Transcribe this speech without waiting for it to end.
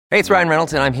Hey, it's Ryan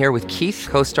Reynolds, and I'm here with Keith,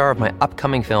 co-star of my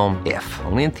upcoming film, If,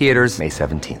 only in theaters May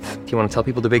 17th. Do you want to tell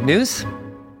people the big news?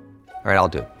 All right, I'll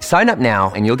do it. Sign up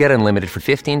now and you'll get unlimited for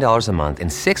 $15 a month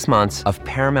and 6 months of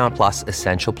Paramount Plus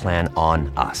Essential Plan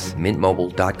on us.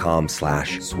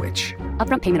 MintMobile.com/switch.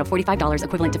 Upfront payment of $45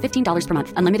 equivalent to $15 per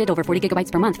month. Unlimited over 40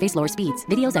 gigabytes per month. Face lower speeds.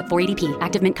 Videos at 480p.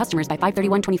 Active Mint customers by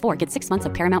 531.24 get 6 months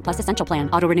of Paramount Plus Essential Plan.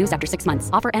 Auto renews after 6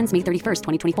 months. Offer ends May 31st,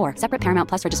 2024. Separate Paramount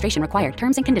Plus registration required.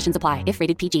 Terms and conditions apply if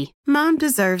rated PG. Mom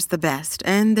deserves the best,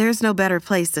 and there's no better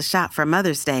place to shop for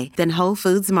Mother's Day than Whole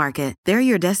Foods Market. They're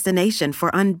your destination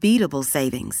for unbeatable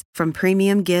savings. From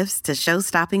premium gifts to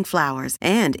show-stopping flowers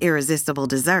and irresistible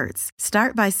desserts.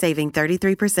 Start by saving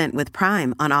 33% with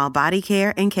Prime on all body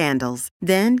care and candles.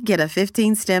 Then get a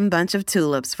 15-stem bunch of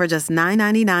tulips for just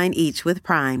 $9.99 each with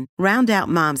Prime. Round out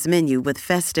Mom's menu with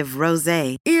festive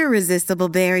rosé, irresistible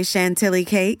berry chantilly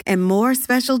cake, and more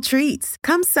special treats.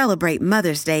 Come celebrate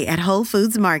Mother's Day at Whole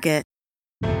Foods Market.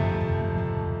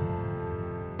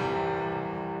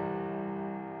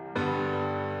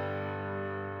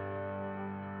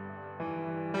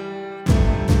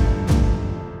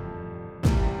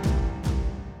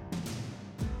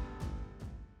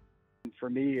 For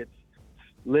me, it's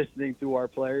listening to our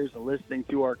players and listening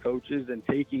to our coaches and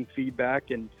taking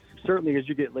feedback. And certainly as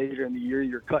you get later in the year,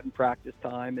 you're cutting practice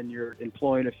time and you're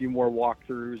employing a few more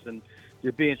walkthroughs and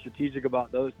you're being strategic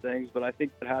about those things. But I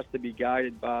think it has to be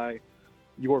guided by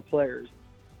your players.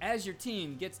 As your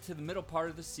team gets to the middle part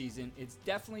of the season, it's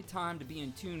definitely time to be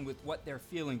in tune with what they're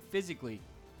feeling physically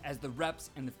as the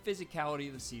reps and the physicality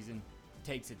of the season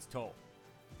takes its toll.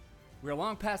 We're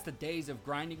long past the days of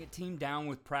grinding a team down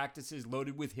with practices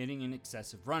loaded with hitting and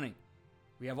excessive running.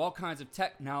 We have all kinds of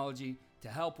technology to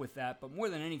help with that, but more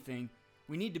than anything,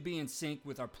 we need to be in sync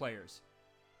with our players.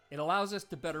 It allows us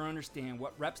to better understand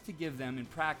what reps to give them in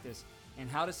practice and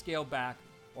how to scale back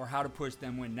or how to push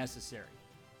them when necessary.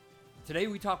 Today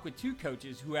we talk with two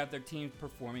coaches who have their teams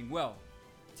performing well.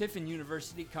 Tiffin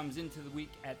University comes into the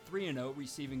week at 3-0,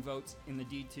 receiving votes in the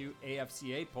D2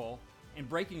 AFCA poll and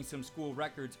breaking some school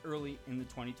records early in the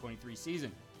 2023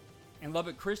 season. And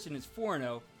Lubbock Christian is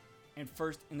 4-0 and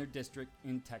first in their district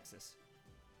in Texas.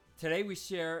 Today we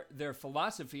share their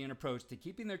philosophy and approach to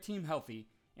keeping their team healthy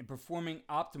and performing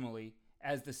optimally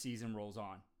as the season rolls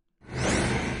on.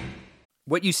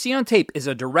 What you see on tape is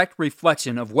a direct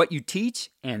reflection of what you teach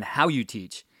and how you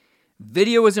teach.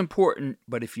 Video is important,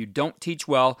 but if you don't teach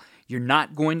well, you're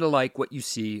not going to like what you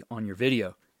see on your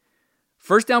video.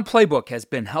 First Down Playbook has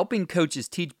been helping coaches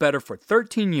teach better for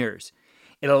 13 years.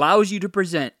 It allows you to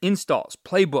present installs,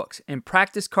 playbooks, and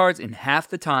practice cards in half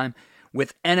the time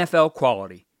with NFL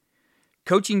quality.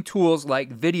 Coaching tools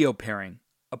like video pairing,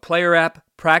 a player app,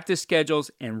 practice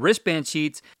schedules, and wristband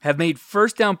sheets have made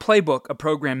First Down Playbook a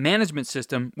program management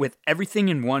system with everything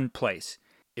in one place.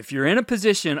 If you're in a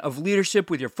position of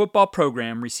leadership with your football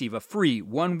program, receive a free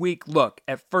 1-week look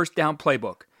at First Down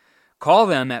Playbook. Call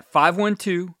them at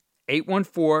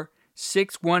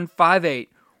 512-814-6158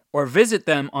 or visit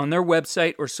them on their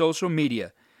website or social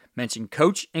media. Mention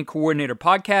Coach and Coordinator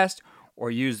Podcast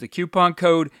or use the coupon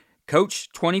code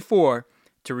COACH24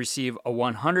 to receive a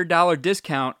 $100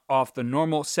 discount off the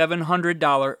normal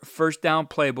 $700 First Down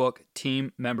Playbook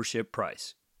team membership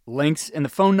price. Links and the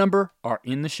phone number are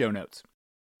in the show notes.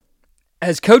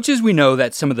 As coaches, we know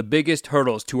that some of the biggest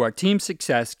hurdles to our team's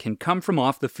success can come from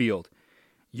off the field.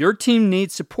 Your team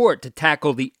needs support to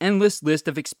tackle the endless list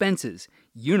of expenses,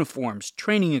 uniforms,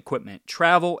 training equipment,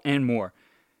 travel, and more.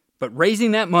 But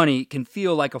raising that money can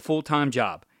feel like a full-time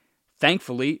job.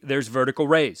 Thankfully, there's Vertical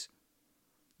Raise.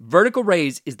 Vertical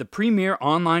Raise is the premier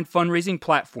online fundraising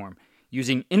platform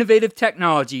using innovative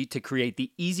technology to create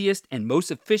the easiest and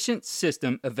most efficient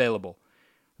system available.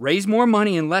 Raise more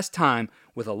money in less time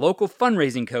with a local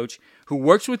fundraising coach who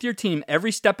works with your team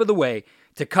every step of the way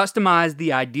to customize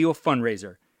the ideal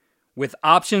fundraiser. With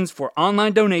options for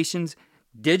online donations,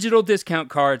 digital discount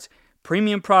cards,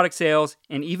 premium product sales,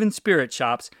 and even spirit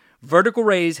shops, Vertical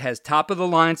Raise has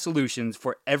top-of-the-line solutions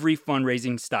for every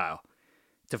fundraising style.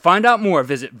 To find out more,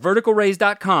 visit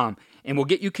verticalraise.com and we'll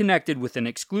get you connected with an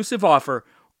exclusive offer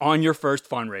on your first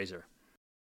fundraiser.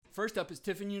 First up is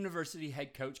Tiffin University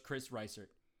head coach Cris Reisert.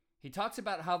 He talks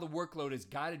about how the workload is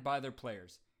guided by their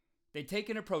players. They take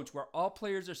an approach where all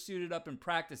players are suited up and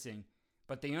practicing,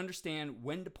 but they understand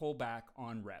when to pull back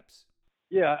on reps.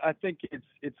 Yeah, I think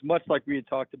it's much like we had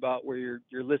talked about, where you're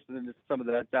listening to some of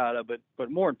that data, but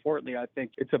more importantly, I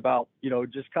think it's about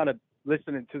just kind of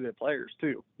listening to the players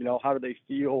too. How do they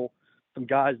feel some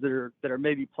guys that are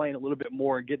maybe playing a little bit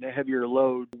more and getting a heavier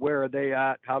load. Where are they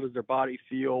at? How does their body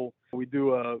feel? We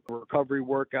do a recovery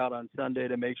workout on Sunday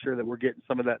to make sure that we're getting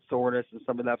some of that soreness and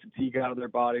some of that fatigue out of their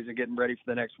bodies and getting ready for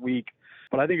the next week.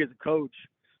 But I think as a coach,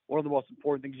 one of the most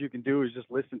important things you can do is just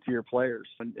listen to your players.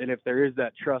 And if there is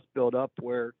that trust build up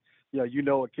where you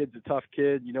know a kid's a tough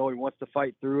kid, he wants to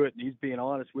fight through it and he's being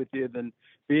honest with you, then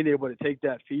being able to take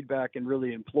that feedback and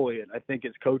really employ it. I think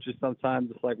as coaches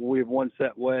sometimes it's like, well, we have one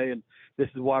set way and this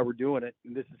is why we're doing it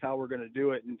and this is how we're going to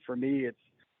do it. And for me, it's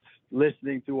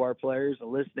listening to our players and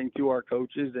listening to our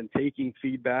coaches and taking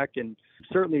feedback. And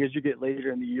certainly as you get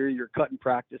later in the year, you're cutting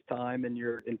practice time and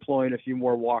you're employing a few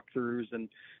more walkthroughs and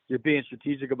you're being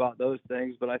strategic about those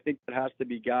things. But I think it has to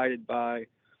be guided by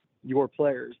your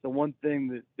players. The one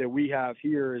thing that we have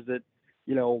here is that,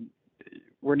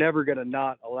 we're never going to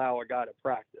not allow a guy to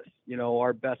practice.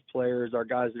 Our best players, our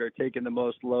guys that are taking the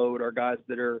most load, our guys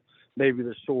that are maybe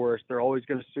the sorest, they're always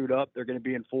going to suit up. They're going to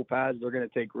be in full pads. They're going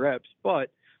to take reps, but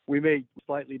we may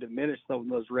slightly diminish some of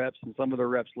those reps, and some of the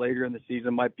reps later in the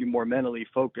season might be more mentally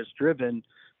focused driven.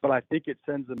 But I think it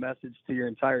sends a message to your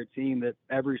entire team that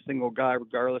every single guy,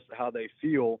 regardless of how they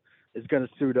feel, is going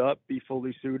to suit up, be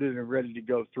fully suited and ready to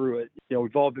go through it.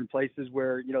 We've all been places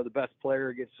where, the best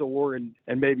player gets sore and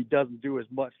maybe doesn't do as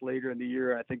much later in the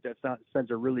year. I think that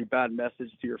sends a really bad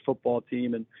message to your football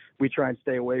team. And we try and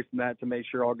stay away from that to make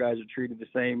sure all guys are treated the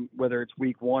same, whether it's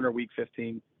week 1 or week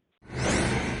 15.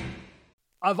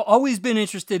 I've always been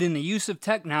interested in the use of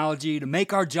technology to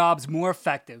make our jobs more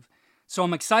effective. So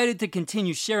I'm excited to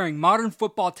continue sharing modern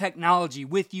football technology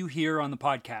with you here on the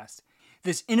podcast.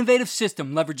 This innovative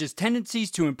system leverages tendencies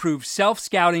to improve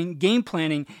self-scouting, game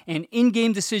planning, and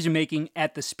in-game decision-making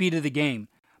at the speed of the game.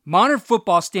 Modern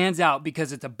football stands out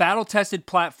because it's a battle-tested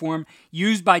platform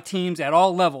used by teams at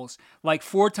all levels, like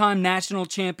 4-time national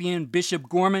champion Bishop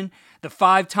Gorman, the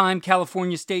 5-time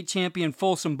California state champion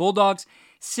Folsom Bulldogs,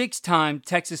 6-time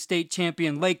Texas state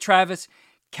champion Lake Travis,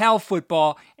 Cal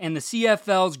football, and the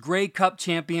CFL's Grey Cup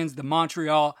champions, the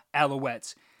Montreal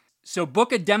Alouettes. So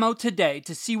book a demo today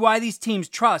to see why these teams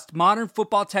trust modern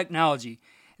football technology.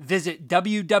 Visit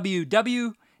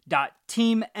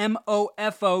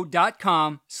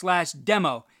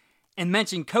www.teammofo.com/demo and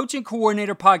mention Coach and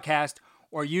Coordinator Podcast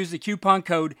or use the coupon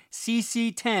code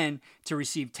CC10 to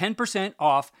receive 10%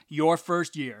 off your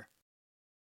first year.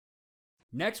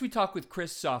 Next, we talk with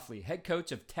Cris Softley, head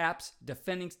coach of TAP's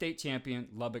defending state champion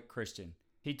Lubbock Christian.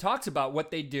 He talks about what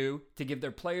they do to give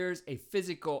their players a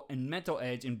physical and mental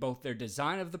edge in both their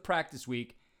design of the practice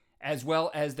week as well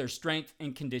as their strength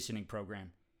and conditioning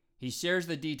program. He shares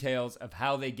the details of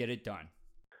how they get it done.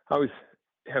 I always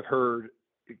have heard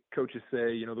coaches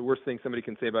say, the worst thing somebody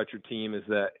can say about your team is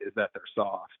that they're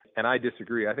soft. And I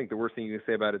disagree. I think the worst thing you can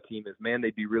say about a team is, man,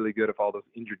 they'd be really good if all those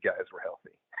injured guys were healthy.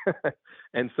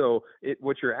 And so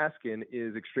what you're asking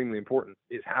is extremely important,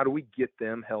 is how do we get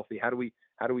them healthy? How do we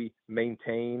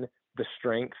maintain the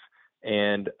strength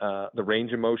and the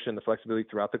range of motion, the flexibility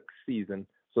throughout the season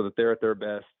so that they're at their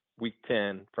best week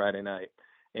 10, Friday night?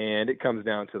 And it comes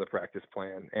down to the practice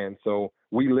plan. And so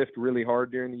we lift really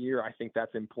hard during the year. I think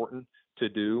that's important to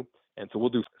do. And so we'll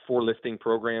do 4 lifting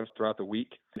programs throughout the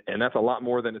week. And that's a lot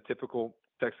more than a typical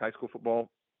Texas high school football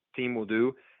team will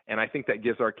do. And I think that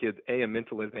gives our kids, a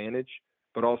mental advantage,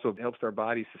 but also helps our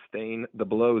body sustain the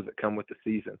blows that come with the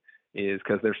season, is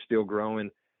because they're still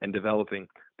growing and developing.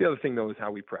 The other thing, though, is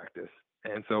how we practice.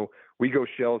 And so we go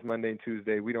shells Monday and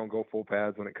Tuesday. We don't go full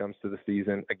pads when it comes to the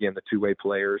season. Again, the two-way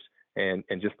players and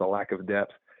just the lack of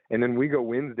depth. And then we go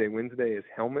Wednesday. Wednesday is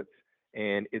helmets,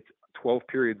 and it's 12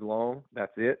 periods long.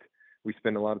 That's it. We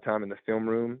spend a lot of time in the film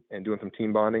room and doing some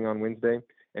team bonding on Wednesday.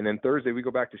 And then Thursday we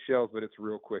go back to shells, but it's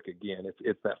real quick again.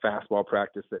 It's that fastball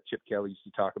practice that Chip Kelly used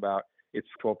to talk about. It's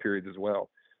 12 periods as well.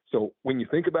 So when you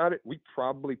think about it, we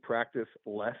probably practice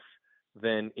less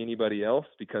than anybody else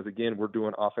because, again, we're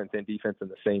doing offense and defense in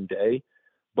the same day.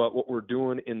 But what we're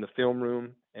doing in the film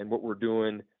room and what we're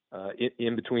doing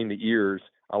in between the ears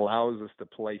allows us to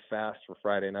play fast for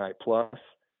Friday night. Plus,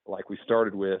 like we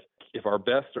started with, if our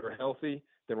best are healthy,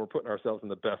 then we're putting ourselves in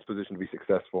the best position to be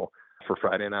successful for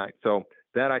Friday night. So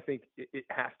that, I think, it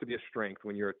has to be a strength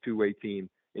when you're a two-way team,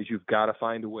 is you've got to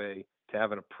find a way to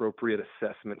have an appropriate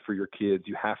assessment for your kids.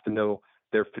 You have to know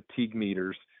their fatigue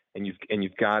meters, and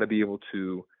you've got to be able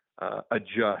to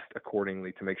adjust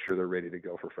accordingly to make sure they're ready to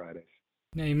go for Fridays.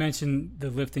 Now, you mentioned the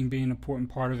lifting being an important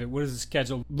part of it. What does the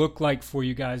schedule look like for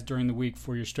you guys during the week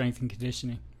for your strength and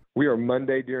conditioning? We are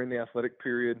Monday during the athletic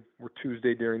period. We're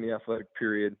Tuesday during the athletic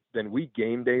period. Then we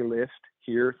game day lift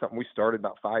here, something we started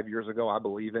about 5 years ago. I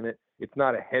believe in it. It's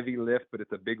not a heavy lift, but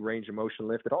it's a big range of motion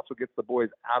lift. It also gets the boys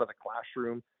out of the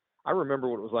classroom, I remember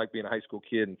what it was like being a high school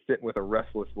kid and sitting with a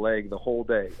restless leg the whole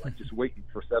day, like just waiting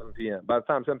for 7 p.m. By the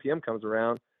time 7 p.m. comes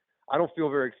around, I don't feel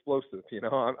very explosive.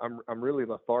 I'm really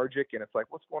lethargic, and it's like,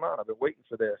 what's going on? I've been waiting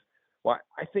for this. Well,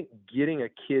 I think getting a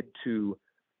kid to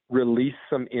release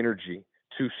some energy,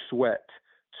 to sweat,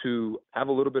 to have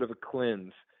a little bit of a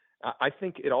cleanse, I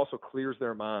think it also clears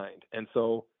their mind. And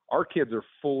so our kids are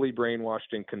fully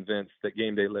brainwashed and convinced that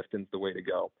game day lifting is the way to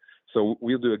go. So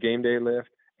we'll do a game day lift,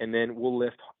 and then we'll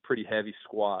lift pretty heavy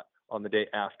squat on the day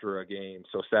after a game.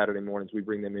 So Saturday mornings, we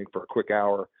bring them in for a quick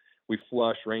hour. We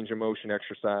flush, range of motion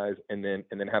exercise, and then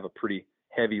have a pretty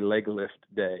heavy leg lift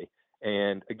day.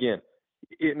 And again,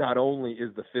 it not only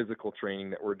is the physical training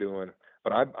that we're doing,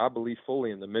 but I believe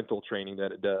fully in the mental training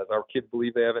that it does. Our kids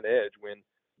believe they have an edge when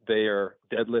they are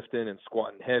deadlifting and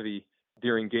squatting heavy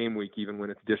during game week, even when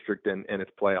it's district and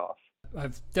it's playoffs.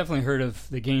 I've definitely heard of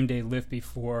the game day lift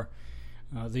before.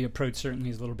 The approach certainly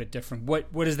is a little bit different.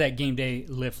 What does that game day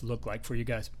lift look like for you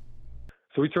guys?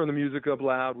 So we turn the music up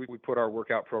loud. We put our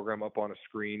workout program up on a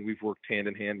screen. We've worked hand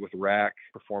in hand with Rack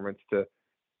Performance to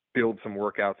build some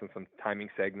workouts and some timing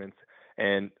segments.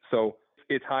 And so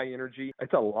it's high energy.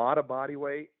 It's a lot of body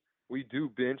weight. We do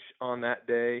bench on that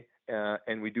day,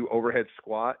 and we do overhead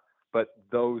squat, but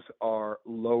those are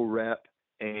low rep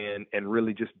and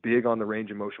really just big on the range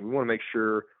of motion. We want to make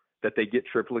sure that they get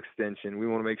triple extension. We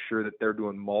want to make sure that they're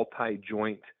doing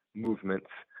multi-joint movements,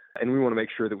 and we want to make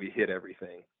sure that we hit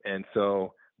everything. And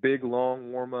so big,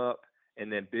 long warm-up,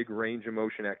 and then big range of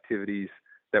motion activities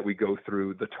that we go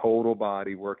through the total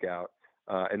body workout,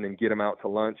 and then get them out to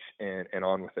lunch and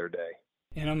on with their day.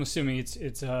 And I'm assuming it's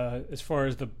as far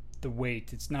as the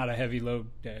weight, it's not a heavy load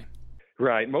day.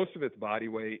 Right. Most of it's body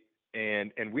weight.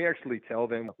 And we actually tell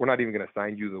them we're not even going to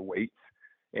assign you the weights.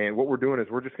 And what we're doing is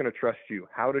we're just going to trust you.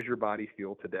 How does your body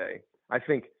feel today? I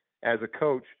think as a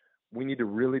coach, we need to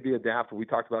really be adaptable. We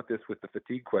talked about this with the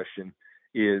fatigue question,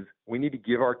 is we need to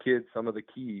give our kids some of the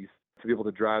keys to be able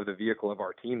to drive the vehicle of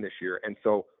our team this year. And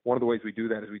so one of the ways we do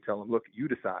that is we tell them, look, you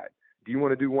decide. Do you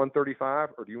want to do 135,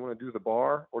 or do you want to do the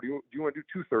bar, or do you want to do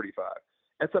 235?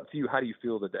 That's up to you. How do you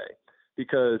feel today?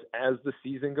 Because as the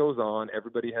season goes on,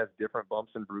 everybody has different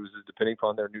bumps and bruises depending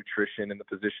upon their nutrition and the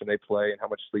position they play and how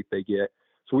much sleep they get.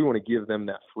 So we want to give them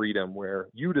that freedom where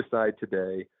you decide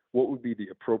today what would be the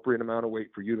appropriate amount of weight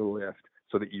for you to lift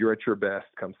so that you're at your best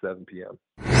come 7 p.m.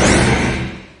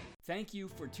 Thank you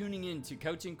for tuning in to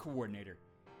Coaching Coordinator.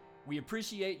 We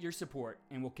appreciate your support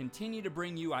and will continue to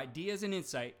bring you ideas and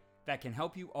insight that can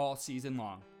help you all season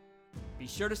long. Be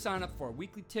sure to sign up for a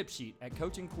weekly tip sheet at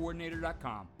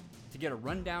coachingcoordinator.com to get a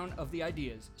rundown of the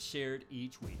ideas shared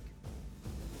each week.